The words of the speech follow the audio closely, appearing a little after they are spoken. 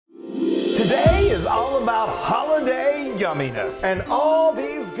Today is all about holiday yumminess. And all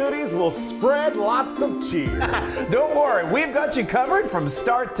these goodies will spread lots of cheer. Don't worry, we've got you covered from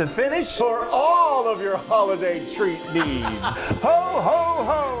start to finish. For all of your holiday treat needs. Ho, ho,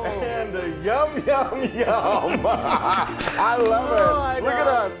 ho. And yum, yum, yum. I love it. I Look at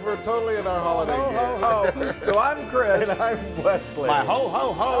us. We're totally in our holiday Ho, gear. ho, ho. So I'm Chris. And I'm Wesley. My ho,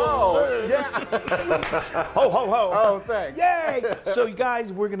 ho, ho. Oh, yeah. Ho, ho, ho. Oh, thanks. Yay. So you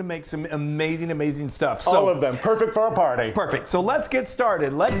guys, we're going to make some amazing stuff. So, All of them. Perfect for a party. Perfect. So let's get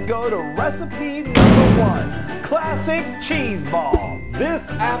started. Let's go to recipe number 1. Classic cheese ball.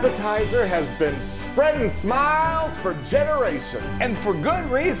 This appetizer has been spreading smiles for generations. And for good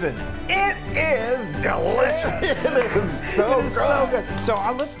reason. It is delicious. It is so good. So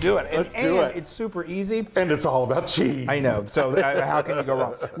let's do it. Let's do it. It's super easy. And it's all about cheese. I know. So how can you go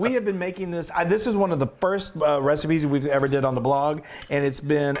wrong? We have been making this. This is one of the first recipes we've ever did on the blog, and it's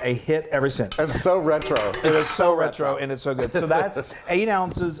been a hit ever since. It's so retro. It is so retro, and it's so good. So that's 8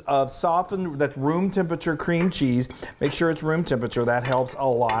 ounces of softened, that's room temperature cream cheese. Make sure it's room temperature. That helps a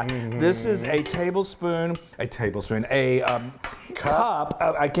lot. This is a cup.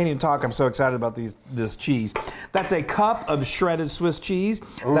 I can't even talk. I'm so excited about this cheese. That's a cup of shredded Swiss cheese.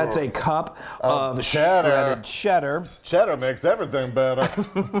 Ooh. That's a cup of shredded cheddar. Cheddar makes everything better.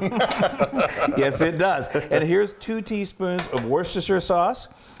 Yes, it does. And here's 2 teaspoons of Worcestershire sauce.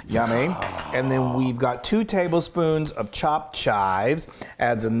 Yummy. And then we've got 2 tablespoons of chopped chives.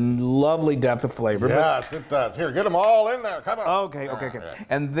 Adds a lovely depth of flavor. Yes, it does. Here, get them all in there. Come on. Okay.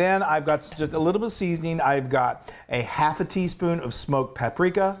 And then I've got just a little bit of seasoning. I've got a half a teaspoon of smoked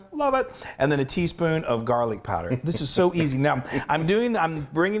paprika. Love it. And then a teaspoon of garlic powder. This is so easy. Now, I'm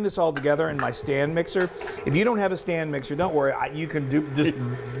bringing this all together in my stand mixer. If you don't have a stand mixer, don't worry. You can just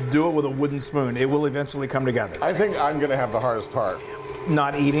do it with a wooden spoon. It will eventually come together. I think I'm going to have the hardest part.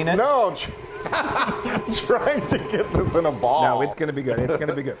 Not eating it? No. Trying to get this in a ball. No, it's going to be good. It's going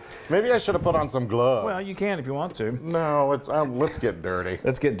to be good. Maybe I should have put on some gloves. Well, you can if you want to. No, it's let's get dirty.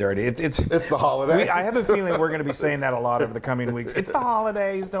 Let's get dirty. It's the holidays. I have a feeling we're going to be saying that a lot over the coming weeks. It's the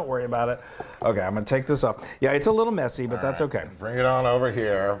holidays. Don't worry about it. Okay, I'm going to take this up. Yeah, it's a little messy, but that's okay. Bring it on over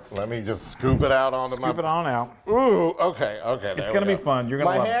here. Let me just scoop it out onto Scoop it on out. Ooh, okay. It's going to be fun. You're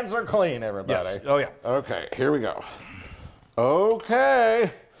going to love it. My hands are clean, everybody. Yes. Oh, yeah. Okay, here we go.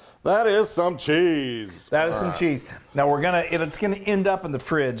 Okay. That is some cheese. That is some cheese. Now it's gonna end up in the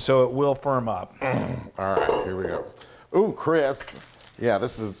fridge, so it will firm up. All right, here we go. Ooh, Chris. Yeah,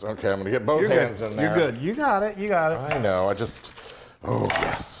 this is okay. I'm gonna get both hands in there. You're good. You got it. I know. Oh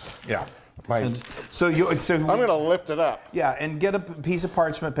yes. Yeah. I'm gonna lift it up. Yeah, and get a piece of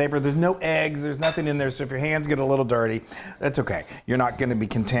parchment paper. There's no eggs. There's nothing in there. So if your hands get a little dirty, that's okay. You're not going to be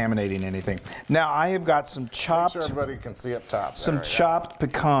contaminating anything. Now I have got some chopped. Make sure everybody can see up top. Some chopped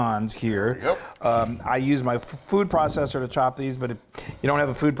pecans here. Yep. I use my food processor to chop these, but if you don't have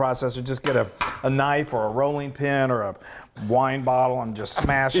a food processor, just get a knife or a rolling pin or a wine bottle and just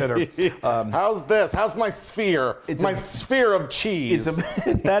smash it. Or how's this? How's my sphere? It's my sphere of cheese.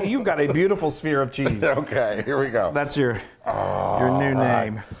 You've got a beautiful sphere of cheese. Okay, here we go. That's your new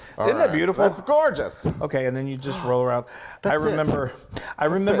name. Isn't that beautiful? That's gorgeous. Okay, and then you just roll around. I remember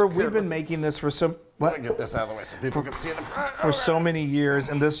we've been making this for some. Let me get this out of the way so people can see it. For so many years,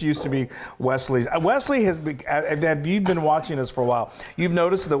 and this used to be Wesley's. Wesley has been, if you've been watching us for a while, you've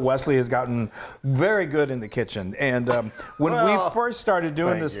noticed that Wesley has gotten very good in the kitchen. And when we first started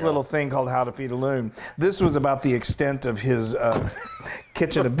doing this little thing called How to Feed a Loon, this was about the extent of his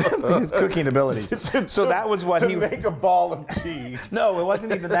his cooking abilities. So that was what he make a ball of cheese. No, it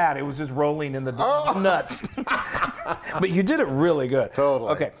wasn't even that. It was just rolling in the nuts. But you did it really good. Totally.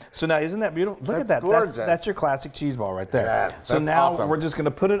 Okay, so now isn't that beautiful? Look at that. Gorgeous. That's your classic cheese ball right there. Yes, so that's now awesome. we're just going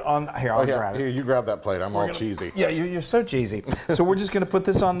to put it on. Here, I'll grab it. Here, you grab that plate. I'm all cheesy. Yeah, you're so cheesy. So we're just going to put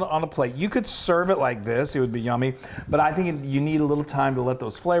this on a plate. You could serve it like this. It would be yummy. But I think you need a little time to let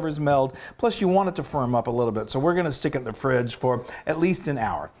those flavors meld. Plus, you want it to firm up a little bit. So we're going to stick it in the fridge for at least an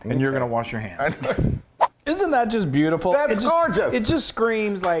hour. And you're going to wash your hands. Isn't that just beautiful? That's gorgeous. It just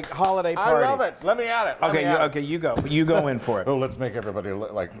screams like holiday party. I love it. Let me at it. Okay, you go. You go in for it. Oh, let's make everybody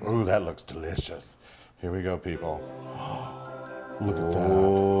look like, ooh, that looks delicious. Here we go, people. Look at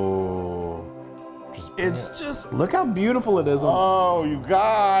that. Look how beautiful it is. Oh, you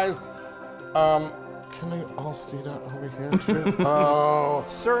guys. Can they all see that over here, too? Oh.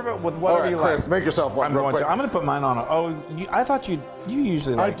 Serve it with whatever you like. Chris, make yourself one real quick. I'm going to put mine on it. Oh, I thought you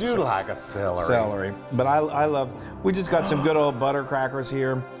usually like I do like a celery. Celery. But I love, we just got some good old butter crackers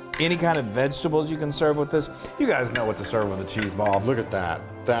here. Any kind of vegetables you can serve with this. You guys know what to serve with a cheese ball. Look at that.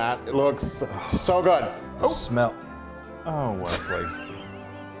 That looks so good. Smell. Oh, Wesley.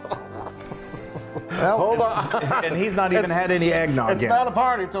 Hold on. And he's not even had any eggnog It's yet. not a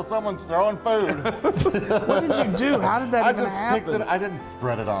party till someone's throwing food. What did you do? How did that even happen? Picked it. I didn't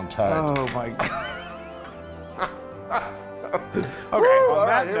spread it on tight. Oh my God. Okay, Woo, on all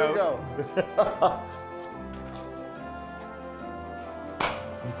that right, here note, we go.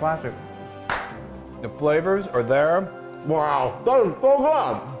 classic. The flavors are there. Wow, that is so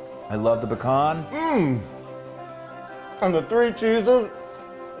good. I love the pecan. And the 3 cheeses.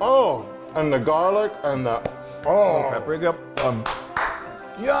 Oh, and the garlic and the Paprika.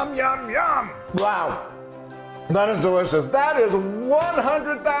 Yum, yum, yum. Wow. That is delicious. That is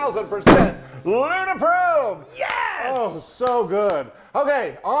 100,000% Loon approved. Yes! Oh, so good.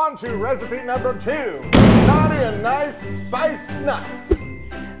 Okay, on to recipe number 2. Naughty and nice spiced nuts.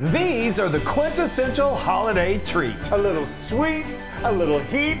 These are the quintessential holiday treat. A little sweet, a little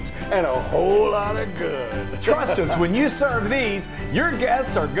heat, and a whole lot of good. Trust us, when you serve these, your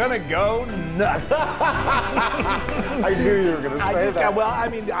guests are gonna go nuts. I knew you were gonna say that. Well, I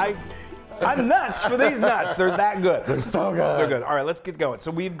mean, I'm nuts for these nuts. They're that good. They're so good. They're good. All right, let's get going. So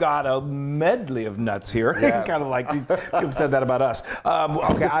we've got a medley of nuts here. Yes. Kind of like you've said that about us.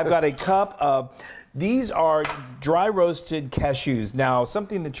 Okay, I've got a cup of. These are dry roasted cashews. Now,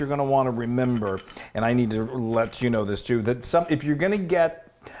 something that you're going to want to remember, and I need to let you know this too, that if you're going to get,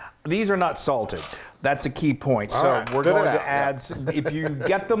 these are not salted. That's a key point. So right, we're going to add, if you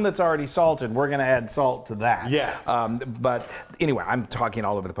get them that's already salted, we're going to add salt to that. Yes. But anyway, I'm talking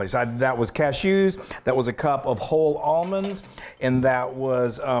all over the place. That was cashews, that was a cup of whole almonds, and that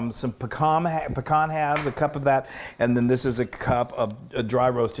was some pecan halves, a cup of that, and then this is a cup of dry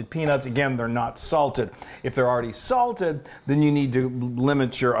roasted peanuts. Again, they're not salted. If they're already salted, then you need to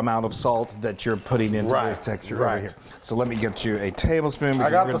limit your amount of salt that you're putting into this texture over here. So let me get you a tablespoon. I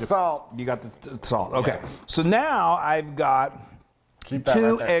got the salt. You got the salt. Okay, so now I've got Keep that 2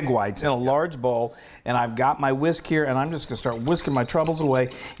 right there. egg whites in a large bowl, and I've got my whisk here, and I'm just gonna start whisking my troubles away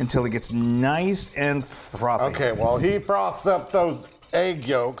until it gets nice and frothy. Okay, while he froths up those egg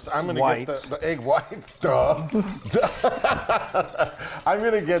yolks, I'm gonna get the egg whites. Duh. I'm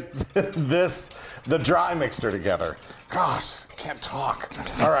gonna get the dry mixture together. Gosh, can't talk.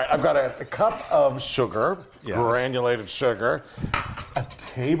 All right, I've got a cup of sugar, granulated sugar, a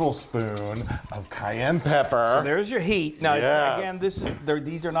tablespoon of cayenne pepper. So there's your heat. Now, again,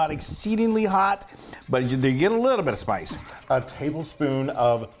 these are not exceedingly hot, but they get a little bit of spice. A tablespoon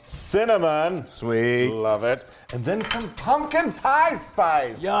of cinnamon. Sweet. Love it. And then some pumpkin pie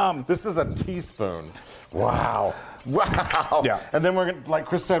spice. Yum. This is a teaspoon. Wow. Wow. Yeah. And then we're going to, like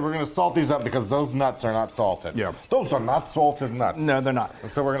Chris said, we're going to salt these up because those nuts are not salted. Yeah. Those are not salted nuts. No, they're not. And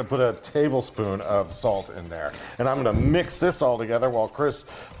so we're going to put a tablespoon of salt in there. And I'm going to mix this all together while Chris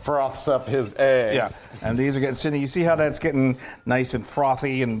froths up his eggs. Yes. And these are getting, Cindy, you see how that's getting nice and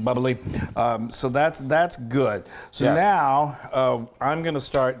frothy and bubbly? So that's good. So now I'm going to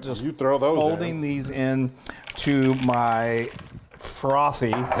start just folding these in to my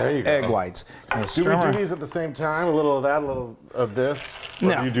frothy egg whites. Do we do these at the same time? A little of that, a little of this? Or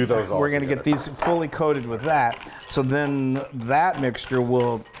no, do you do those all we're going to get these fully coated with that. So then that mixture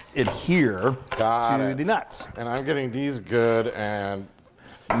will adhere to the nuts. And I'm getting these good and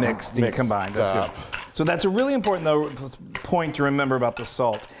mixed and combined. That's good. So that's a really important point to remember about the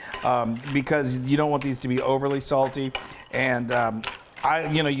salt, because you don't want these to be overly salty, and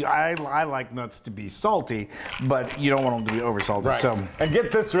I like nuts to be salty, but you don't want them to be over salty. Right. So and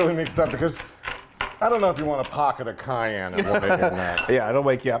get this really mixed up because I don't know if you want a pocket of cayenne in one of your nuts. Yeah, it'll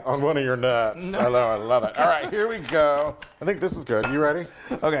wake you up. On one of your nuts. No. I know, I love it. All right, here we go. I think this is good. You ready?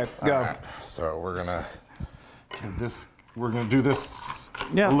 Okay, go. All right. So we're gonna get this. We're gonna do this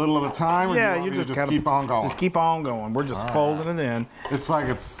a little at a time. Or you just keep on going. Just keep on going. We're just folding it in. It's like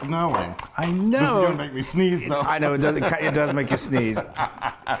it's snowing. I know. This is gonna make me sneeze, though. I know it does. It does make you sneeze. There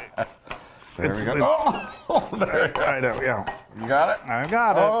we go. Oh, there you go. I know. Yeah. You got it. I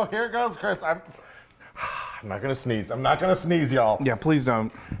got it. Oh, here it goes, Chris. I'm not gonna sneeze. I'm not gonna sneeze, y'all. Yeah, please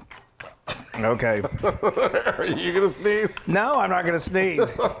don't. Okay. Are you gonna sneeze? No, I'm not gonna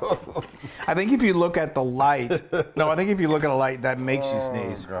sneeze. I think if you look at the light, I think if you look at a light, that makes you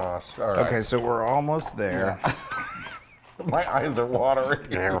sneeze. Oh gosh. All right. Okay, so we're almost there. Yeah. My eyes are watering.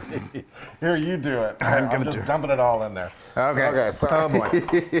 Here, you do it. I'm just dumping it all in there. Okay. Okay. Sorry. Oh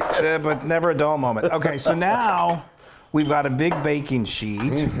boy. But never a dull moment. Okay, so now we've got a big baking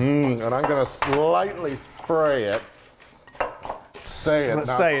sheet. And I'm gonna slightly spray it. Say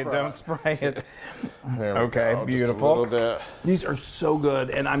it, don't spray it. Okay, beautiful. These are so good,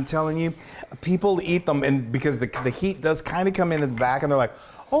 and I'm telling you, people eat them, and because the heat does kind of come in at the back, and they're like,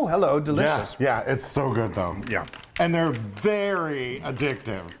 oh, hello, delicious. Yeah, it's so good though. Yeah. And they're very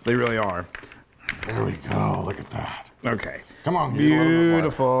addictive. They really are. There we go. Look at that. Okay. Come on,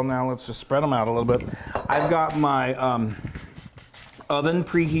 beautiful. Now let's just spread them out a little bit. I've got my oven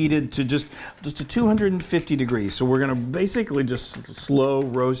preheated to just to 250 degrees. So we're gonna basically just slow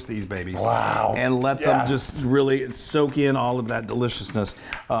roast these babies. Wow. And let them just really soak in all of that deliciousness,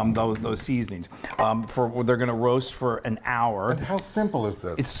 those seasonings. They're gonna roast for an hour. And how simple is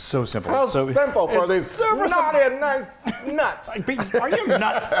this? It's so simple. How simple for these naughty and nice nuts. Are you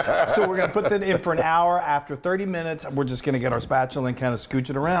nuts? So we're gonna put that in for an hour. After 30 minutes, we're just gonna get our spatula and kind of scooch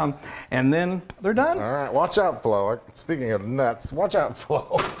it around, and then they're done. All right, watch out, Flo. Speaking of nuts, watch out,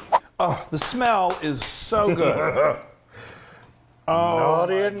 Flo. Oh, the smell is so good.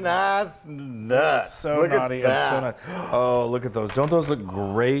 Naughty and nice nuts. So look naughty at and that. so nice. Oh, look at those. Don't those look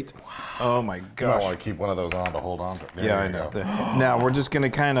great? Oh my I gosh. want to keep one of those on to hold on to. Yeah, I know. Now we're just going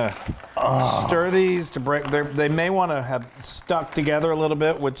to kind of stir these to break. They may want to have stuck together a little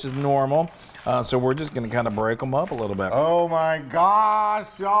bit, which is normal. So we're just going to kind of break them up a little bit. Oh my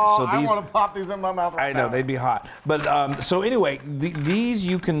gosh, y'all! So I want to pop these in my mouth right now. I know, they'd be hot. But so anyway, these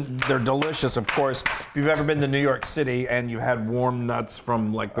they're delicious, of course. If you've ever been to New York City and you had warm nuts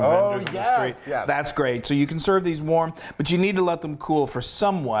from like the vendors in the street, that's great. So you can serve these warm, but you need to let them cool for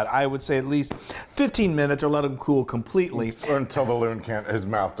somewhat. I would say at least 15 minutes, or let them cool completely. Or until the loon his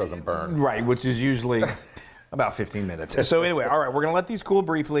mouth doesn't burn. Right, which is usually about 15 minutes. So anyway, all right, we're going to let these cool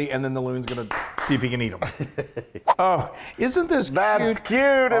briefly, and then the loon's going to see if he can eat them. Oh, isn't this cute? That's cute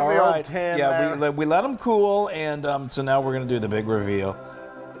in the old tin. Yeah, we let them cool, and so now we're going to do the big reveal.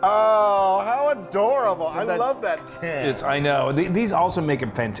 Oh, how adorable. I love that tin. I know. These also make a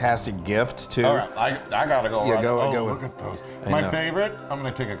fantastic gift, too. All right, I got to go. Yeah, right. go look at those. My favorite, I'm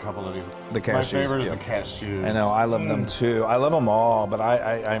going to take a couple of these. The cashews. My favorite is the cashews. I know, I love them, too. I love them all, but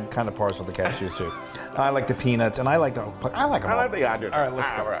I'm kind of partial to cashews, too. I like the peanuts, and I like them all. I do too. All right,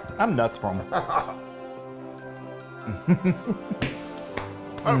 let's go. Right. I'm nuts from them.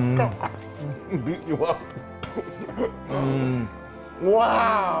 Beat you up.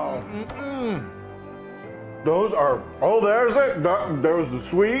 Wow. Those are, there's it. There's the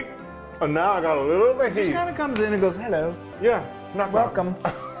sweet, and now I got a little of the heat. He kind of comes in and goes, hello. Yeah, not welcome.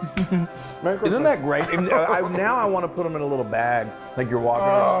 Isn't that great? Now I want to put them in a little bag, like you're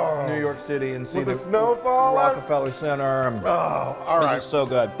walking in New York City and see the snowfall, Rockefeller Center. All right, this is so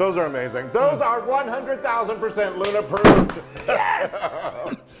good. Those are amazing. Those are 100,000% Loon approved. Yes.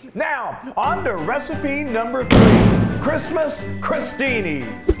 Now on to recipe number 3: Christmas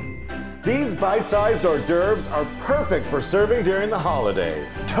Crostinis. These bite-sized hors d'oeuvres are perfect for serving during the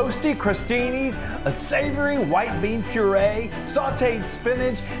holidays. Toasty crostinis, a savory white bean puree, sautéed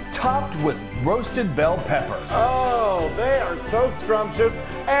spinach, topped with roasted bell pepper. Oh, they are so scrumptious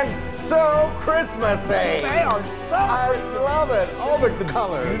and so Christmassy. They are so I love it. All the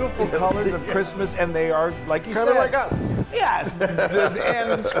colors. Beautiful colors of Christmas, and they are, like you said. Kind of like us. Yes,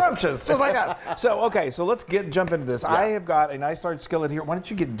 and scrumptious, just like us. So, okay, so let's jump into this. Yeah. I have got a nice large skillet here. Why don't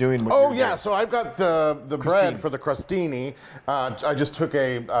you get doing what you're doing? Yeah, so I've got the bread for the crostini. I just took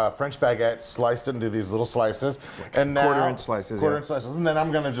a French baguette, sliced it into these little slices, and now quarter-inch slices. And then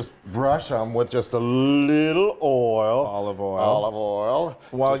I'm gonna just brush them with just a little oil. Olive oil.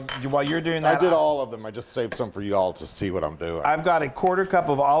 While you're doing that, I did all of them. I just saved some for y'all to see what I'm doing. I've got a quarter cup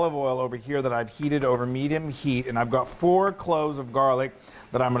of olive oil over here that I've heated over medium heat, and I've got 4 cloves of garlic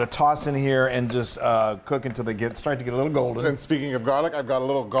that I'm going to toss in here and just cook until they start to get a little golden. And speaking of garlic, I've got a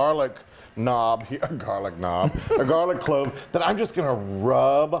little garlic knob here, a garlic clove that I'm just going to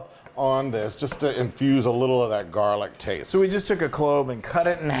rub on this just to infuse a little of that garlic taste. So we just took a clove and cut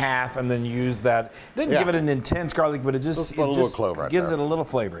it in half and then used that. Didn't give it an intense garlic, but it just gives it a little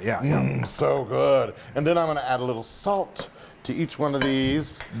flavor. Yeah. So good. And then I'm going to add a little salt to each one of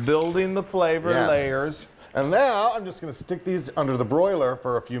these. Building the flavor layers. And now I'm just going to stick these under the broiler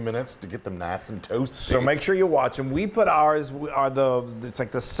for a few minutes to get them nice and toasty. So make sure you watch them. We put ours, it's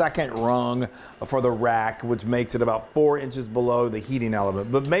like the second rung for the rack, which makes it about 4 inches below the heating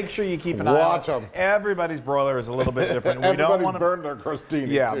element. But make sure you keep an eye on Watch them. Everybody's broiler is a little bit different. Everybody's burned their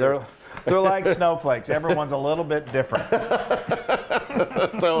crostini, too. They're like snowflakes. Everyone's a little bit different.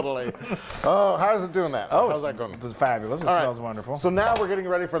 Totally. Oh, how's it doing that? How's that going? It was fabulous. It smells wonderful. So now we're getting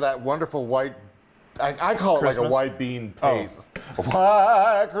ready for that wonderful white, I call it like a white bean paste.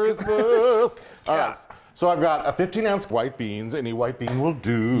 White Christmas. All right. So I've got a 15-ounce white beans. Any white bean will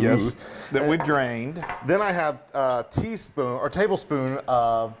do. Yes. That we've drained. Then I have a tablespoon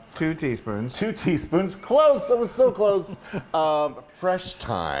of 2 teaspoons. 2 teaspoons. Close. I was so close. Of fresh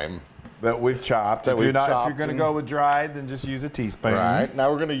thyme. that we've chopped. If you're going to go with dried, then just use a teaspoon. Right.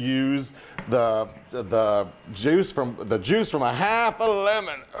 Now we're going to use the juice from a half a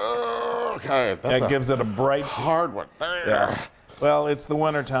lemon. Okay, that gives it a bright, hard one. There. Yeah. Well, it's the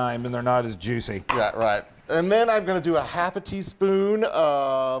winter time, and they're not as juicy. Yeah, right. And then I'm going to do a half a teaspoon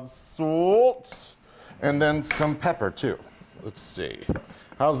of salt, and then some pepper too. Let's see.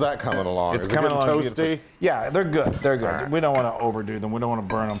 How's that coming along? It's Is coming it along toasty? beautifully. Yeah, they're good. They're good. Right. We don't want to overdo them. We don't want to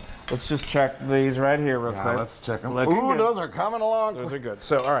burn them. Let's just check these right here real quick. Let's check them. Looking Ooh, good. those are coming along. Those are good.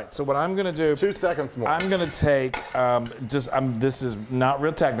 So, all right. So what I'm going to do? 2 seconds more. I'm going to take this is not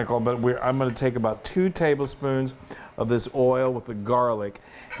real technical, but I'm going to take about 2 tablespoons of this oil with the garlic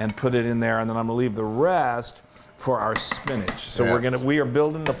and put it in there, and then I'm going to leave the rest for our spinach. So we are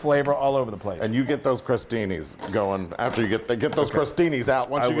building the flavor all over the place. And you get those crostinis going after you get those crostinis out.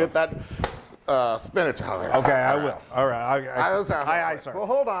 Once you get that spinach out there. Okay, I will. All right. Aye, sir. Well,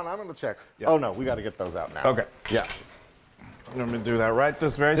 hold on. I'm going to check. Yeah. Oh, no. We got to get those out now. Okay. Yeah. I'm going to do that right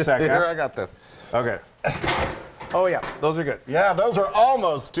this very second. Here, I got this. Okay. Oh, yeah. Those are good. Yeah, those are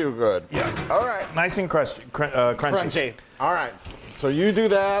almost too good. Yeah. All right. Nice and crunchy. Crunchy. All right. So you do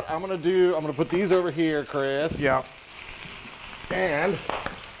that. I'm going to put these over here, Chris. Yeah. And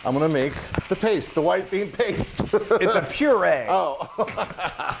I'm going to make the paste, the white bean paste. It's a puree. Oh.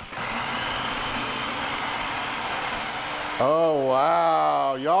 Oh,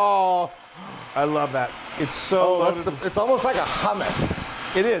 wow. Y'all. I love that. It's so it's almost like a hummus.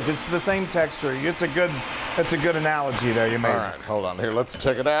 It is. It's the same texture. That's a good analogy there you made. All right, hold on here. Let's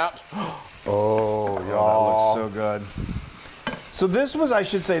check it out. Oh, y'all. That looks so good. So this was, I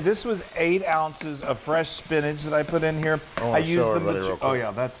should say, this was 8 ounces of fresh spinach that I put in here. I used the oh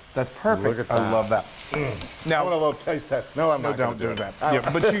yeah, that's perfect. Look at that. I love that. Now I want a little taste test. No, I'm not. Don't do that. Yeah,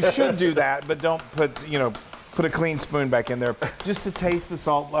 but you should do that. But don't put a clean spoon back in there just to taste the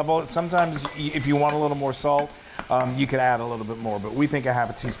salt level. Sometimes if you want a little more salt, you could add a little bit more. But we think a half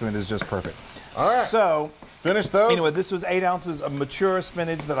a teaspoon is just perfect. All right. So. Finish those? Anyway, this was 8 ounces of mature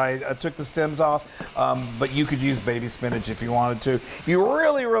spinach that I took the stems off, but you could use baby spinach if you wanted to. If you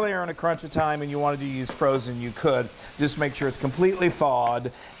really, really are in a crunch of time and you wanted to use frozen, you could. Just make sure it's completely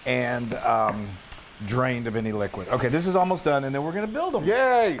thawed and drained of any liquid. Okay, this is almost done, and then we're going to build them.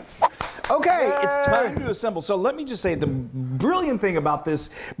 Yay! Okay, it's time to assemble. So let me just say, the brilliant thing about this,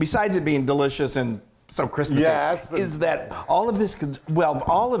 besides it being delicious and so Christmas is that all of this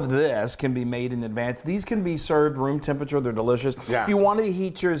can be made in advance. These can be served room temperature. They're delicious. Yeah. If you want to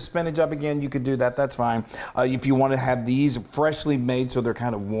heat your spinach up again, you could do that. That's fine. If you want to have these freshly made so they're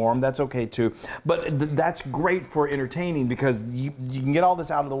kind of warm, that's okay too. But that's great for entertaining because you can get all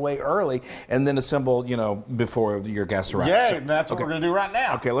this out of the way early and then assemble, before your guests arrive. Yay, and that's what we're going to do right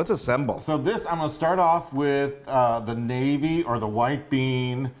now. Okay, let's assemble. So this, I'm going to start off with the navy or the white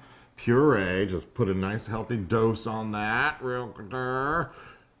bean puree. Just put a nice healthy dose on that. There we go.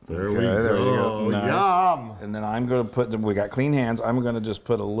 There you go. Nice. Yum. And then I'm going to put, we got clean hands, I'm going to just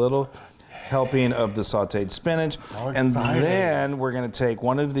put a little helping of the sauteed spinach. And then we're going to take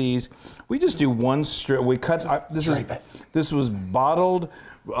one of these. We just do one strip. We cut, this was bottled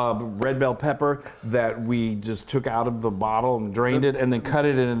red bell pepper that we just took out of the bottle and drained it and then cut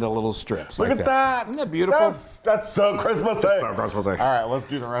it into little strips. Look at that. Isn't that beautiful? That's so Christmassy. So Christmassy. All right, let's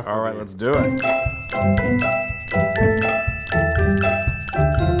do the rest of it. All right, let's do it.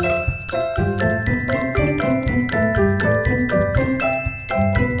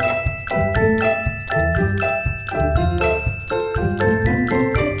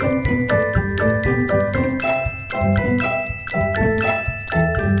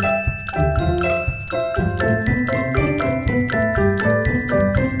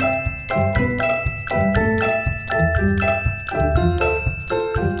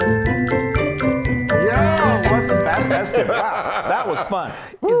 Wow, that was fun.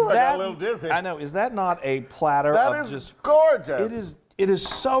 I got a little dizzy. I know. Is that not a platter? That is just gorgeous. It is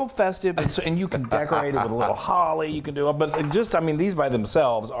so festive, and you can decorate it with a little holly. You can do it, but these by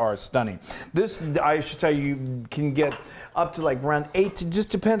themselves are stunning. This, I should tell you, you can get up to like around 8. It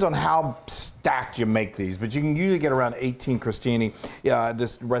just depends on how stacked you make these, but you can usually get around 18 crostini.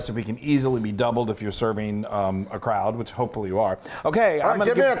 This recipe can easily be doubled if you're serving a crowd, which hopefully you are. Okay,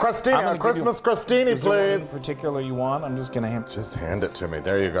 give me a crostini, a Christmas crostini, please. Is there one in particular you want? I'm just gonna hand it to me.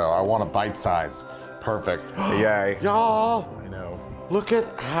 There you go. I want a bite size. Perfect. Yay, y'all! I know. Look at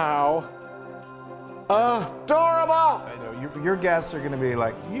how adorable! I know. Your guests are going to be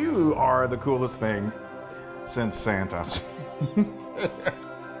like, you are the coolest thing since Santa. I'm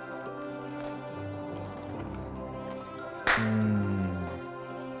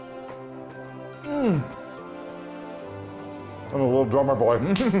a little drummer boy.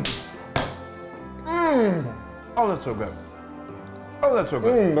 Oh, that's so good. Oh, that's so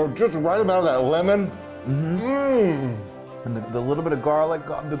good. They're just right about that lemon. And the little bit of garlic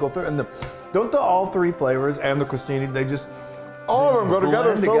to go through, and don't all three flavors and the crostini, they just all of them go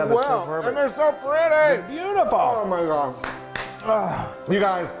together so well, so and they're so pretty. They're beautiful. Oh my God. You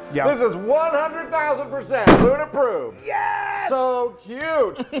guys, this is 100,000% Loon approved. Yes! So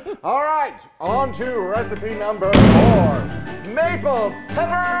cute. All right, on to recipe number 4. Maple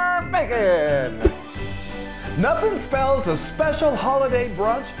pepper bacon. Nothing spells a special holiday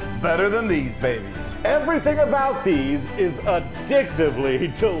brunch better than these babies. Everything about these is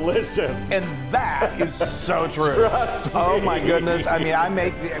addictively delicious. And that is so true. Trust me. Oh my goodness. I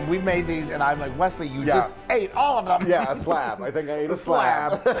mean, we made these and I'm like, Wesley, you just ate all of them. Yeah, a slab. I think I ate a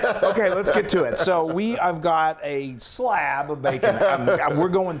slab. Okay, let's get to it. So I've got a slab of bacon. We're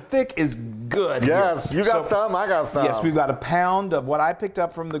going thick is good. Yes, here. you got some, I got some. Yes, we've got a pound of what I picked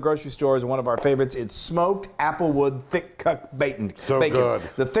up from the grocery store is one of our favorites. It's smoked applewood thick cut bacon. So good.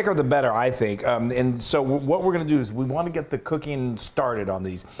 The thicker the better, I think. And so what we're going to do is we want to get the cooking started on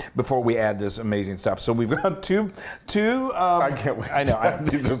these before we add this amazing stuff. So we've got two. I can't wait. I know.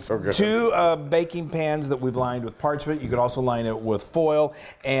 These are so good. 2 baking pans that we've lined with parchment. You could also line it with foil.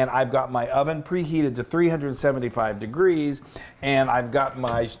 And I've got my oven preheated to 375 degrees. And I've got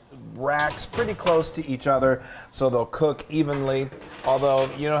my racks pretty close to each other so they'll cook evenly. Although,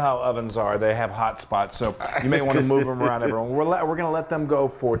 you know how ovens are. They have hot spots. So you may want to move them around everyone. We're going to let them go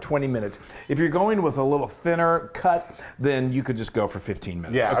for 20 minutes. If you're going with a little thinner cut, then you could just go for 15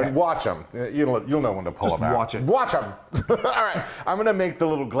 minutes. Yeah, okay. and watch them. You'll know when to pull them out. Watch it. Watch them. All right, I'm going to make the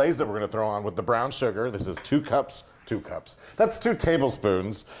little glaze that we're going to throw on with the brown sugar. This is 2 cups. That's 2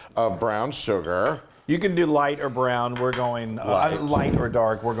 tablespoons of brown sugar. You can do light or brown. We're going light or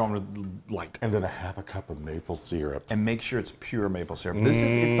dark. We're going with light. And then a half a cup of maple syrup. And make sure it's pure maple syrup.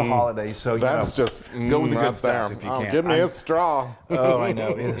 It's the holidays, so that's just go with the good right stuff there. if you can. Give me a straw. Oh, I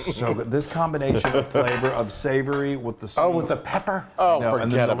know. It is so good. This combination of flavor of savory with the sweet. Oh, with the pepper? Oh,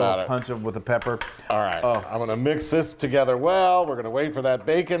 forget about it. Punch with the pepper. All right. Oh. I'm going to mix this together well. We're going to wait for that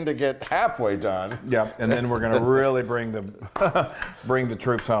bacon to get halfway done. Yeah, and then we're going to really bring the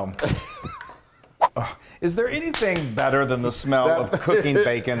troops home. Is there anything better than the smell of cooking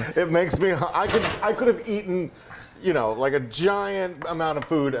bacon? It makes me. I could have eaten, like a giant amount of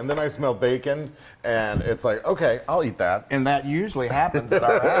food, and then I smell bacon, and it's like, okay, I'll eat that. And that usually happens at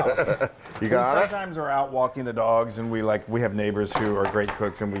our house. You got it? Sometimes we're out walking the dogs, and we have neighbors who are great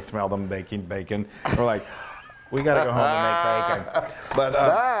cooks, and we smell them baking bacon. We're like, we got to go home and make bacon. But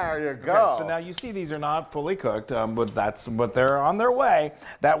there you go. Okay, so now you see these are not fully cooked, but they're on their way.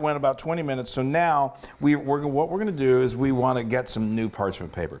 That went about 20 minutes. So now what we're going to do is we want to get some new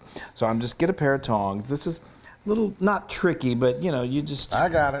parchment paper. So I'm just get a pair of tongs. This is a little not tricky, but you just. I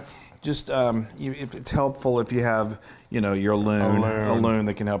got it. Just it's helpful if you have your loon, a loon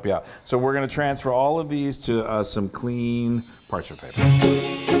that can help you out. So we're going to transfer all of these to some clean parchment paper.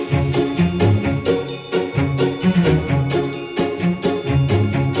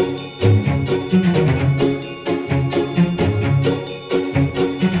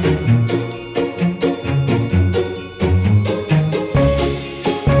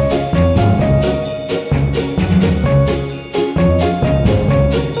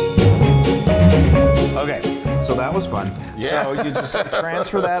 So you just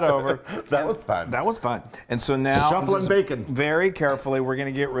transfer that over. That was fun. That was fun. And so now, shuffling bacon. Very carefully, we're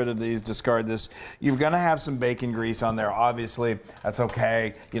going to get rid of these, discard this. You're going to have some bacon grease on there. Obviously, that's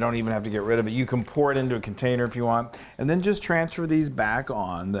okay. You don't even have to get rid of it. You can pour it into a container if you want. And then just transfer these back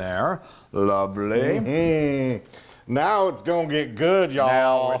on there. Lovely. Mm-hmm. Now it's going to get good,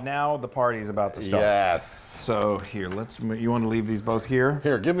 y'all. Now the party's about to start. Yes. So here, you want to leave these both here?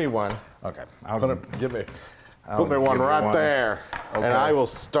 Here, give me one. Okay. Put me one right there. Okay. And I will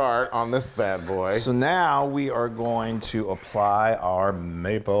start on this bad boy. So now we are going to apply our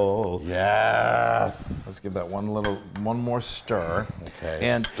maple. Yes. Let's give that one more stir. Okay.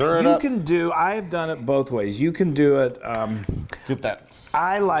 And stir it up. I've done it both ways. You can do it. Get that.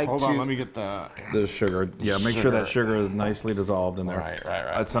 I like Hold on, let me get the sugar. Yeah, make sure that sugar is nicely dissolved in there.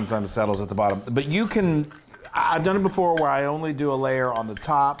 Right. It sometimes settles at the bottom. But you can. I've done it before where I only do a layer on the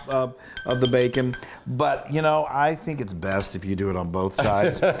top of the bacon, but I think it's best if you do it on both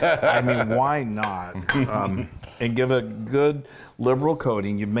sides. I mean, why not? And give a good liberal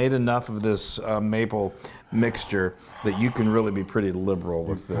coating. You've made enough of this maple mixture that you can really be pretty liberal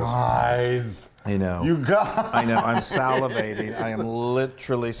with this. Guys. I know. You guys. I know. I'm salivating. I am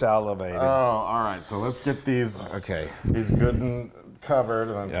literally salivating. Oh, all right. So let's get these. Okay. These good and covered,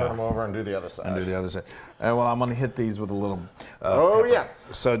 and then turn them over and do the other side. And do the other side. Well, I'm going to hit these with a little oh, pepper. yes.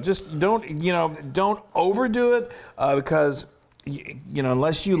 So just don't overdo it because,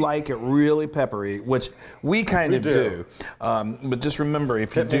 unless you like it really peppery, which we kind of do. But just remember,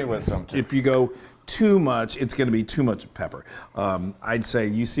 if you go too much, it's going to be too much pepper. I'd say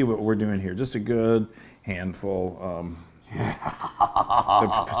you see what we're doing here. Just a good handful.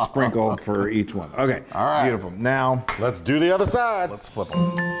 Sprinkle for each one. Okay. All right. Beautiful. Now let's do the other side. Let's flip them.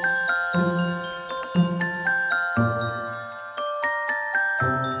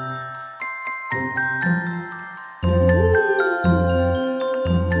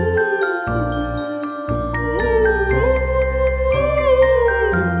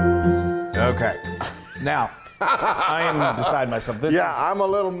 Okay. Now I am beside myself. I'm a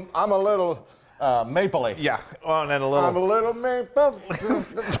little mapley. Yeah, and then a little. I'm a little maple.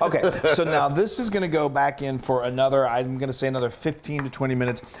 Okay, so now this is going to go back in for another, I'm going to say another 15 to 20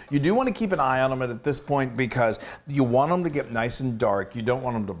 minutes. You do want to keep an eye on them at this point because you want them to get nice and dark. You don't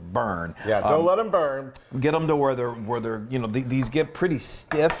want them to burn. Yeah, don't let them burn. Get them to where they're these get pretty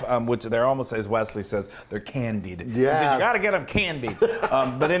stiff, which they're almost, as Wesley says, they're candied. Yeah. He said, you got to get them candied.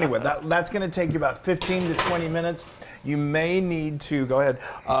 But anyway, that's going to take you about 15 to 20 minutes. You may need to, go ahead,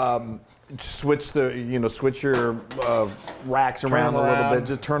 switch your racks around a little bit.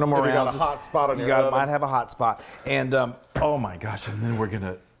 Just turn them around. You got a hot spot on your oven. Might have a hot spot. And oh my gosh! And then we're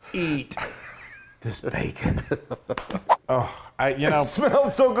gonna eat this bacon. It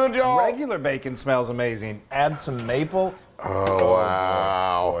smells so good, y'all. Regular bacon smells amazing. Add some maple. Oh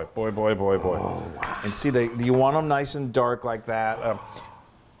wow! Boy. Oh, wow. And see, you want them nice and dark like that.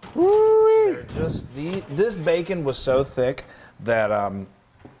 This bacon was so thick that.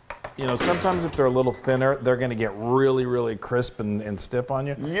 Sometimes if they're a little thinner, they're going to get really, really crisp and stiff on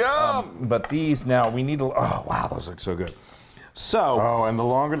you. Yum! But these now, we need to, oh, wow, those look so good. So. Oh, and the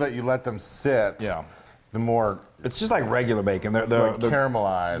longer that you let them sit, the more. It's just like regular bacon. They're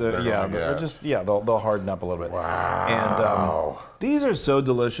caramelized. They'll harden up a little bit. Wow. And these are so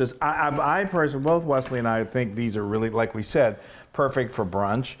delicious. I personally, both Wesley and I think these are really, like we said, perfect for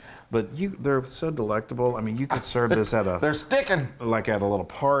brunch. But they're so delectable. I mean, you could serve this at they're sticking. Like at a little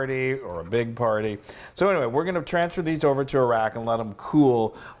party or a big party. So anyway, we're going to transfer these over to a rack and let them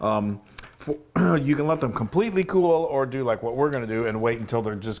cool. You can let them completely cool or do like what we're going to do and wait until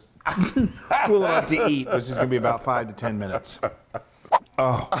they're just cool enough to eat, which is going to be about 5 to 10 minutes.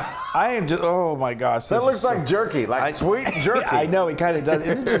 Oh my gosh. That looks like jerky, sweet jerky. I know, it kind of does.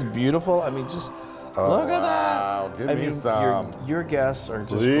 Isn't it just beautiful? I mean, just look at that. Give me some. Your guests are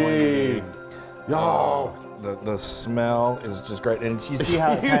just going to be. Y'all. The smell is just great. And you see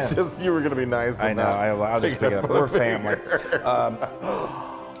how you were going to be nice. I know. I'll just pick it up. We're family.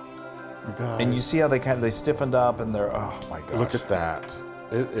 And you see how they stiffened up and they're, oh my gosh. Look at that.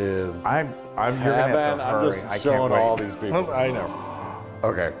 It is. You're going to have to hurry. I'm just showing all these people. I know.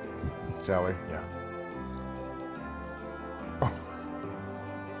 Okay. Shall we? Yeah.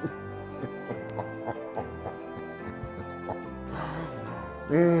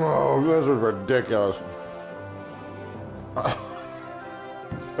 Oh, this is ridiculous.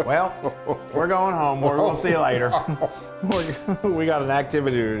 Well, we're going home. We'll see you later. We got an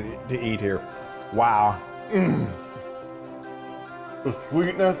activity to eat here. Wow. The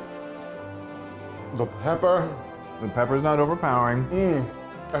sweetness, the pepper. The pepper's not overpowering.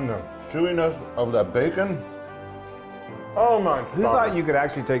 And the chewiness of that bacon. Oh my God. Who thought you could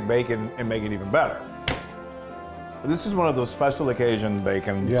actually take bacon and make it even better? This is one of those special occasion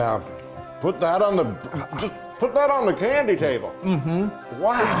bacons. Yeah. Put that on the candy table. Mm-hmm.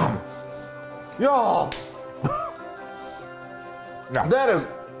 Wow. Y'all. Yeah. That is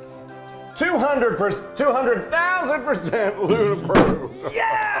 200,000% Loon approved.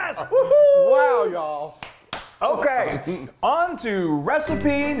 Yes! Wow, y'all. Okay, on to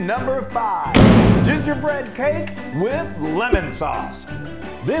recipe number 5. Gingerbread cake with lemon sauce.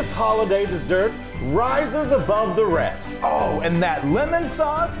 This holiday dessert rises above the rest. Oh, and that lemon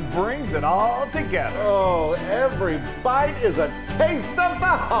sauce brings it all together. Oh, every bite is a taste of the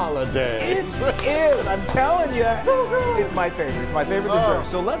holidays. It is, I'm telling you. So good. It's my favorite. It's my favorite dessert.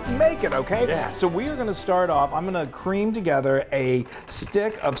 So let's make it, okay? Yes. So we are going to start off. I'm going to cream together a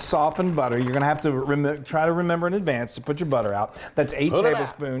stick of softened butter. You're going to have to try to remember in advance to put your butter out. That's 8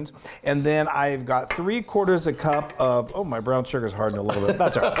 tablespoons. And then I've got 3/4 a cup of, oh, my brown sugar's hardened a little bit.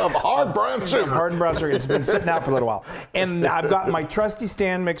 That's all right. Of hard brown sugar. Hardened brown sugar. It's been sitting out for a little while. And I've got my trusty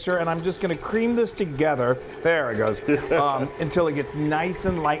stand mixer, and I'm just going to cream this together. There it goes. Until it gets nice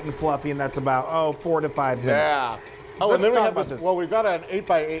and light and fluffy, and that's about, 4 to 5 minutes. Yeah. Oh, and then we have this. Well, we've got an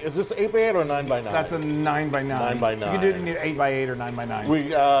 8x8. Is this 8x8 or 9x9? That's a 9x9. 9x9. You can do it in 8x8 or 9x9. We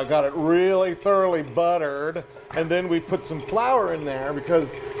got it really thoroughly buttered, and then we put some flour in there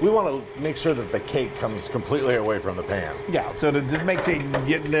because we want to make sure that the cake comes completely away from the pan. Yeah, so it just makes it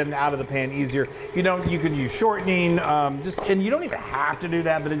getting it out of the pan easier. You can use shortening, and you don't even have to do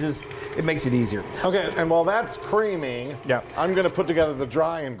that, but it makes it easier. Okay, and while that's creaming, I'm going to put together the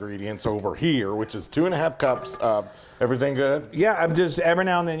dry ingredients over here, which is 2.5 cups. Everything good? Yeah, I'm just every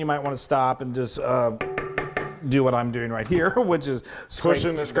now and then you might want to stop and just do what I'm doing right here, which is scrape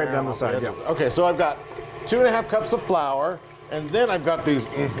down the side. Yeah. Okay, so I've got 2.5 cups of flour, and then I've got these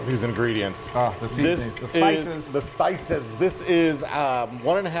ingredients. Oh, the seasonings, the spices. The spices. This is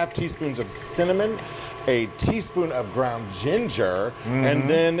 1.5 teaspoons of cinnamon, a teaspoon of ground ginger, and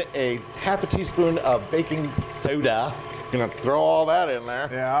then a half a teaspoon of baking soda. Gonna throw all that in there.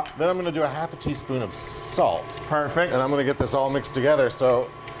 Yeah. Then I'm gonna do a half a teaspoon of salt. Perfect. And I'm gonna get this all mixed together so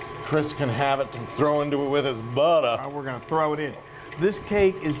Chris can have it to throw into it with his butter. We're gonna throw it in. This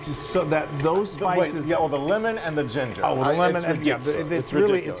cake is just so that those spices. Wait, the lemon and the ginger. Oh, the lemon and it's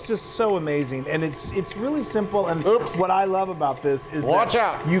really, it's just so amazing, and it's really simple. And Oops. what I love about this is Watch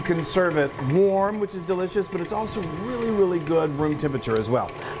out. You can serve it warm, which is delicious, but it's also really, really good room temperature as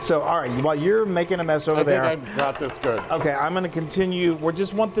well. So, all right, while you're making a mess over there, I think I've got this good. Okay, I'm going to continue. We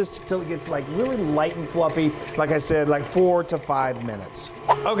just want this till it gets like really light and fluffy. Like I said, like 4 to 5 minutes.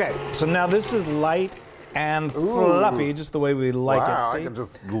 Okay, so now this is light and fluffy, just the way we like it. See? I can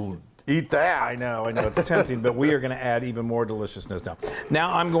just eat that. I know, it's tempting, but we are going to add even more deliciousness now.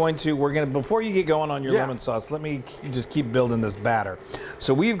 Now before you get going on your lemon sauce, let me just keep building this batter.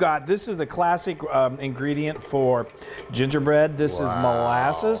 So this is the classic ingredient for gingerbread. This is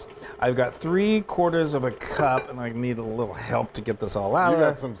molasses. I've got 3/4 of a cup, and I need a little help to get this all out. You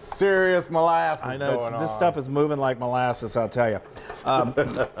got some serious molasses I know, going on. This stuff is moving like molasses, I'll tell you.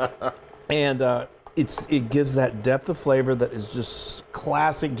 It gives that depth of flavor that is just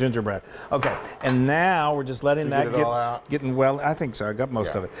classic gingerbread. Okay, and now we're just letting that getting well. I think so. I got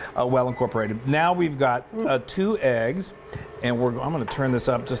most of it well incorporated. Now we've got 2 eggs, and I'm going to turn this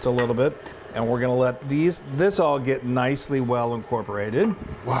up just a little bit, and we're going to let this all get nicely well incorporated.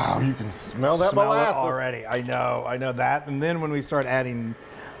 Wow, you can smell that molasses already. I know that. And then when we start adding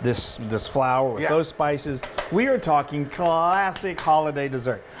this flour with those spices, we are talking classic holiday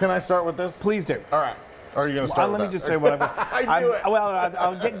dessert. Can I start with this? Please do. All right. Or are you going to start with Let me just say what I knew it. Well,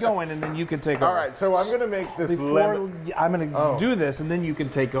 I'll get going, and then you can take over. All right, so I'm going to make this lemon. I'm going to do this, and then you can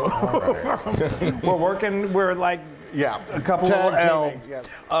take over. Right. We're like a couple of elves. Yes.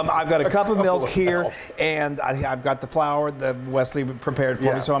 I've got a cup of milk here, and I've got the flour that Wesley prepared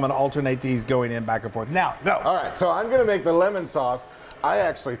for me, so I'm going to alternate these going in back and forth. Now, go. All right, so I'm going to make the lemon sauce. I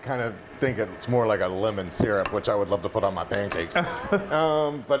actually kind of think it's more like a lemon syrup, which I would love to put on my pancakes.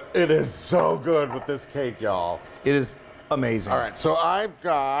 But it is so good with this cake, y'all. It is amazing. All right, so I'm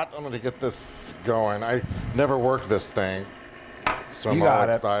going to get this going. I never worked this thing, so I'm all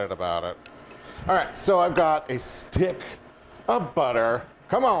excited about it. All right, so I've got a stick of butter.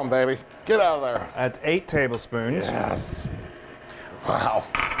 Come on, baby. Get out of there. That's 8 tablespoons. Yes. Wow.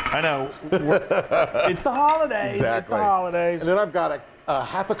 I know. It's the holidays. Exactly. It's the holidays. And then I've got a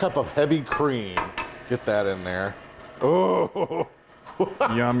half a cup of heavy cream. Get that in there. Oh.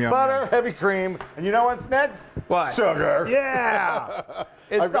 Yum, yum, Butter, yum. heavy cream. And you know what's next? What? Sugar. Yeah.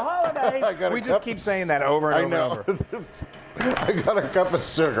 It's the holidays. We just keep saying that over and over and over. I got a cup of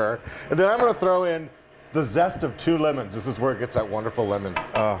sugar. And then I'm going to throw in the zest of 2 lemons. This is where it gets that wonderful lemon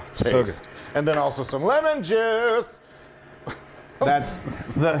taste. So good. And then also some lemon juice.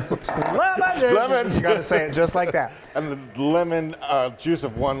 That's the lemon juice. Lemon juice. You got to say it just like that. And the lemon juice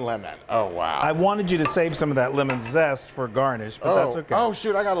of 1 lemon. Oh, wow. I wanted you to save some of that lemon zest for garnish, but that's okay. Oh,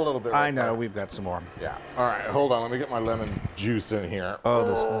 shoot, I got a little bit. I know, we've got some more. Yeah. All right, hold on. Let me get my lemon juice in here. Oh,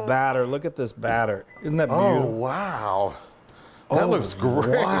 this batter. Look at this batter. Isn't that beautiful? Oh, wow. That looks great.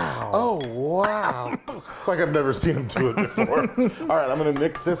 Wow. Oh, wow. It's like I've never seen him do it before. All right, I'm going to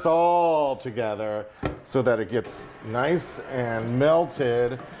mix this all together so that it gets nice and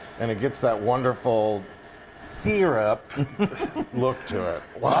melted and it gets that wonderful syrup look to it.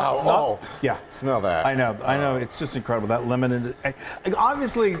 Wow. Oh, yeah. Smell that. I know. It's just incredible. That lemon.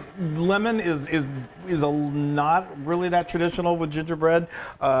 Obviously, lemon is not really that traditional with gingerbread.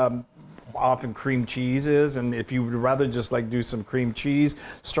 Often cream cheese is, and if you would rather just like do some cream cheese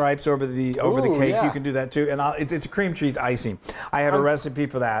stripes over the cake, you can do that too. And it's a cream cheese icing. I have a recipe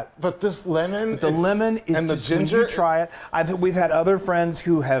for that. But this lemon, and the ginger, when you try it. We've had other friends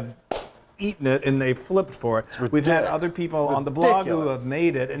who have eaten it and they flipped for it. We've had other people on the blog who have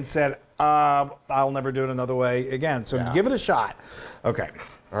made it and said, I'll never do it another way again. So give it a shot. Okay.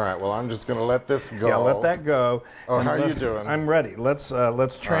 All right, well, I'm just going to let this go. Yeah, let that go. Oh, how are you doing? I'm ready. Let's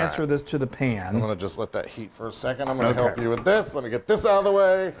transfer this to the pan. I'm going to just let that heat for a second. I'm going to help you with this. Let me get this out of the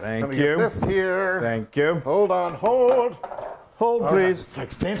way. Thank you. Let me get this here. Thank you. Hold on, hold. Hold, please. Right. It's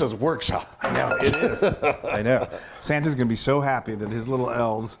like Santa's workshop. I know, it is. I know. Santa's going to be so happy that his little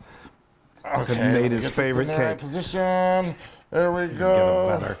elves have made his favorite cake. Right position. There we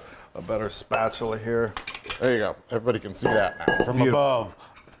go. Get a better spatula here. There you go. Everybody can see that now from above.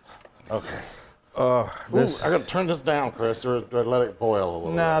 Okay. I got to turn this down, Chris, or do I let it boil a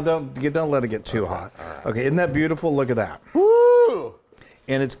little? No, don't let it get too hot. Right. Okay, isn't that beautiful? Look at that. Woo!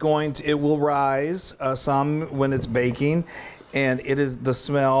 And it will rise some when it's baking, and the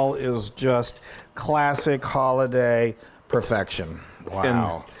smell is just classic holiday perfection. Wow.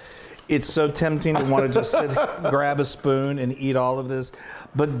 And it's so tempting to want to just grab a spoon and eat all of this,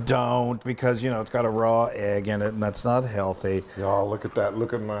 but don't, because it's got a raw egg in it, and that's not healthy. Y'all, look at that.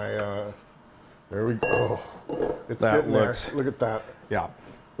 Look at my. There we go. It's getting there. Look at that. Yeah.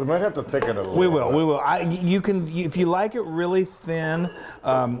 We might have to thicken it a little. We will. You can, if you like it really thin,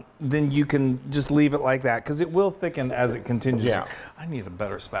 then you can just leave it like that, because it will thicken as it continues. Yeah. I need a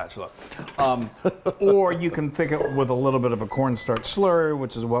better spatula. Or you can thicken it with a little bit of a cornstarch slurry,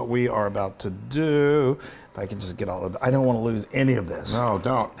 which is what we are about to do. If I can just get all of it. I don't want to lose any of this. No,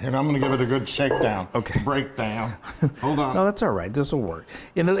 don't. And I'm going to give it a good shakedown. Okay. Breakdown. Hold on. No, that's all right. This will work.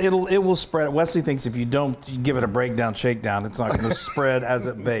 And it will spread. Wesley thinks if you don't give it a breakdown, shakedown, it's not going to spread as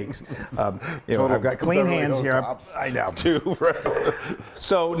it bakes. I've got clean hands here. I know.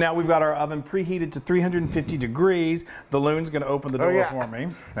 So now we've got our oven preheated to 350 degrees. The Loon's going to open the door for me.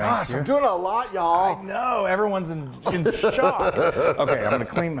 Gosh, I'm doing a lot, y'all. I know. Everyone's in shock. Okay, I'm going to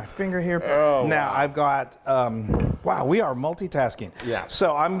clean my finger here. Now I've got. Wow, we are multitasking. Yeah.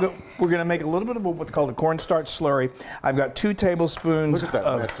 So we're going to make a little bit of what's called a cornstarch slurry. I've got 2 tablespoons. Look at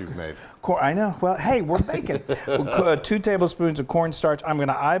that mess you've made. I know. Well, hey, we're baking. 2 tablespoons of cornstarch. I'm going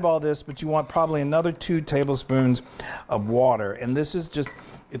to eyeball this, but you want probably another 2 tablespoons of water. And this is just,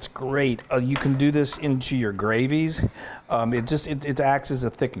 it's great. You can do this into your gravies. It acts as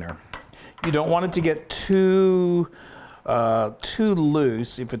a thickener. You don't want it to get too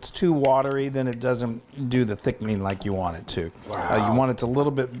loose. If it's too watery, then it doesn't do the thickening like you want it to. Wow. You want it to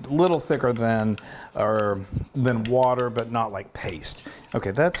little thicker than water, but not like paste.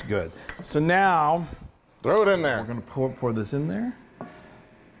 Okay, that's good. So now throw it in there. We're going to pour this in there,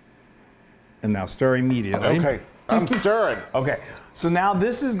 and now stir immediately. Okay, I'm stirring. Okay, so now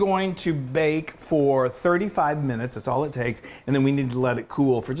this is going to bake for 35 minutes. That's all it takes. And then we need to let it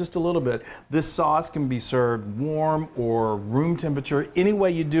cool for just a little bit. This sauce can be served warm or room temperature. Any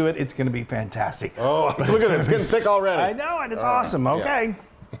way you do it, it's going to be fantastic. Oh, look at it. It's getting thick already. I know, and it's awesome. Okay.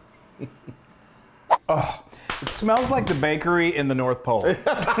 Yes. Oh, it smells like the bakery in the North Pole.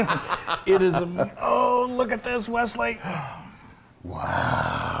 It is. Oh, look at this, Wesley.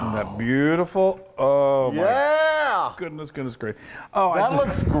 Wow. Isn't that beautiful? Oh, yeah. My goodness great. Oh, that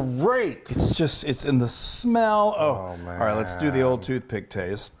looks great. It's in the smell. Oh, man. All right, let's do the old toothpick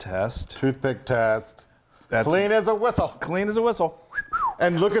test. Toothpick test. Clean as a whistle. Clean as a whistle.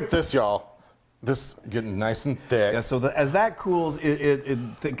 And look at this, y'all. This getting nice and thick. Yeah, so as that cools, it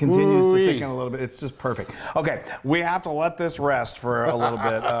continues to thicken a little bit. It's just perfect. Okay, we have to let this rest for a little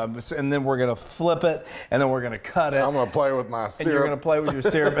bit, and then we're going to flip it, and then we're going to cut it. I'm going to play with my syrup. And you're going to play with your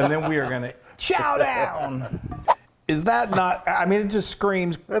syrup, and then we are going to chow down. Is that not, I mean, it just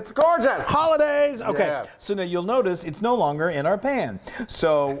screams. It's gorgeous. Holidays. Okay. Yes. So now you'll notice it's no longer in our pan.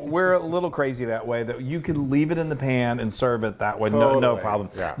 So we're a little crazy that way, that you can leave it in the pan and serve it that way. Totally. No problem.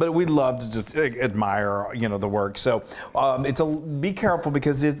 Yeah. But we love to just admire, the work. So be careful,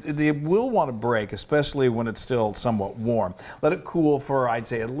 because it will want to break, especially when it's still somewhat warm. Let it cool for, I'd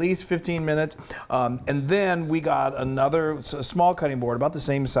say, at least 15 minutes. And then we got a small cutting board about the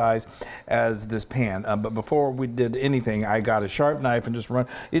same size as this pan. But before we did anything, I got a sharp knife and just run.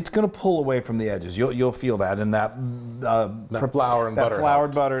 It's going to pull away from the edges. You'll feel that, and that flour and butter.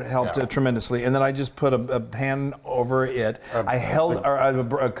 Floured butter helped tremendously. And then I just put a pan over it. I held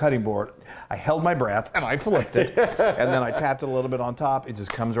a cutting board. I held my breath and I flipped it, and then I tapped it a little bit on top. It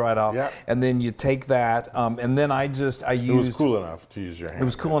just comes right off. Yep. And then you take that, and then I used. It was cool enough to use your hand. It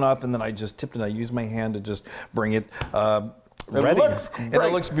was cool enough, and then I just tipped it. I used my hand to just bring it. ready. Looks great. And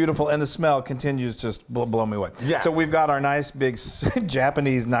it looks beautiful, and the smell continues to just blow me away. Yes. So we've got our nice big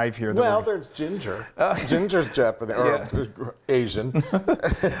Japanese knife here. Well, there's ginger. Ginger's Japanese or Asian.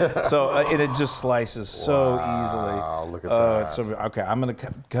 So and it just slices so easily. Wow, look at that. It's so, okay, I'm going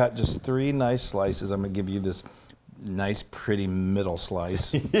to cut just 3 nice slices. I'm going to give you this nice, pretty middle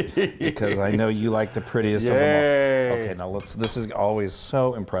slice because I know you like the prettiest of them all. Okay, now this is always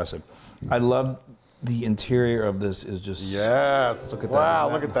so impressive. I love the interior of this is just... Yes. Look at that.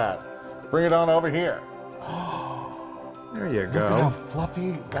 Wow, look at that. Bring it on over here. There you Look at how go.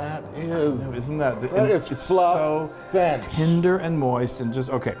 fluffy that is. Isn't that... It's it's fluff so cinch. tender and moist and just...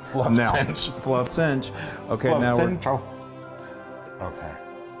 Okay, Fluff now, cinch. Fluff cinch. Okay, Fluff now cinch. Okay.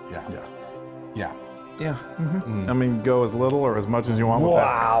 Yeah. Yeah. Yeah. Yeah. I mean, go as little or as much as you want with that.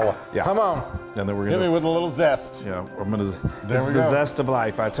 Wow. Yeah. Come on. And then we're Hit gonna... me with a little zest. Yeah, I'm gonna... There It's we the go. zest of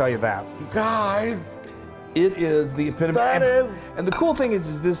life, I tell you that. Guys. It is the epitome. That is. And the cool thing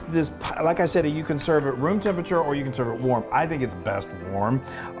is this, like I said, you can serve it room temperature or you can serve it warm. I think it's best warm,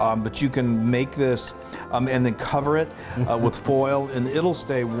 but you can make this and then cover it with foil, and it'll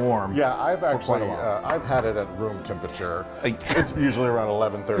stay warm. Yeah, I've quite a actually, while. I've had it at room temperature. It's usually around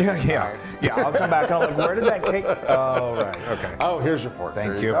 11:30 Yeah, at yeah, night. yeah. I'll come back and I'm like, where did that cake? Oh, right, okay. Oh, here's your fork.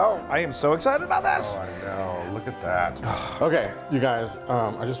 Thank There you. go. I am so excited about this. Oh, I know. Look at that. Okay, you guys,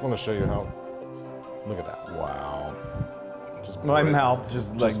 I just want to show you how. Look at that. Wow. Just My break- mouth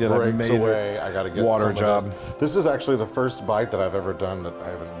just like did a breaks major away. I gotta get water some job. Of this is actually the first bite that I've ever done that I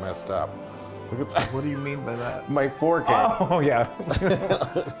haven't messed up. Look at that. What do you mean by that? My fork. Oh, yeah.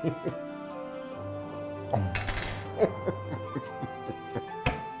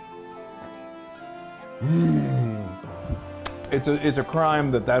 It's a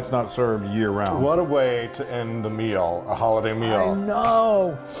crime that that's not served year round. What a way to end the meal, a holiday I meal.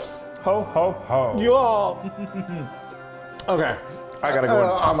 know. Ho, ho, ho. You all. Okay. I gotta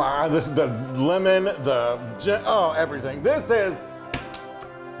go. This is the lemon, everything. This is.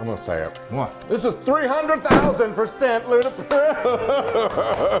 I'm gonna say it. What? This is 300,000% ludicrous.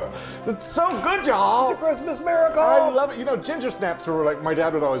 It's so good, y'all. It's a Christmas miracle. I love it. You know, ginger snaps were like, my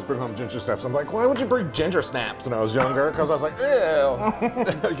dad would always bring home ginger snaps. I'm like, why would you bring ginger snaps when I was younger? Because I was like, ew.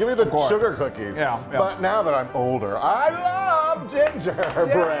 Give me the sugar cookies. Yeah. But now that I'm older, I love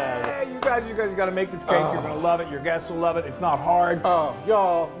gingerbread. Yeah, you guys got to make this cake. You're gonna love it. Your guests will love it. It's not hard. Oh,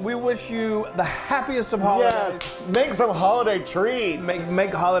 y'all. We wish you the happiest of holidays. Yes. Make some holiday treats.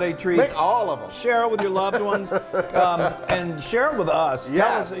 Make holiday treats. Make all of them. Share it with your loved ones, and share it with us.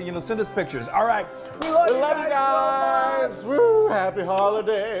 Yes. Tell us, send us pictures. All right, we love you guys. Woo! Happy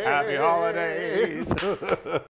holidays. Happy holidays.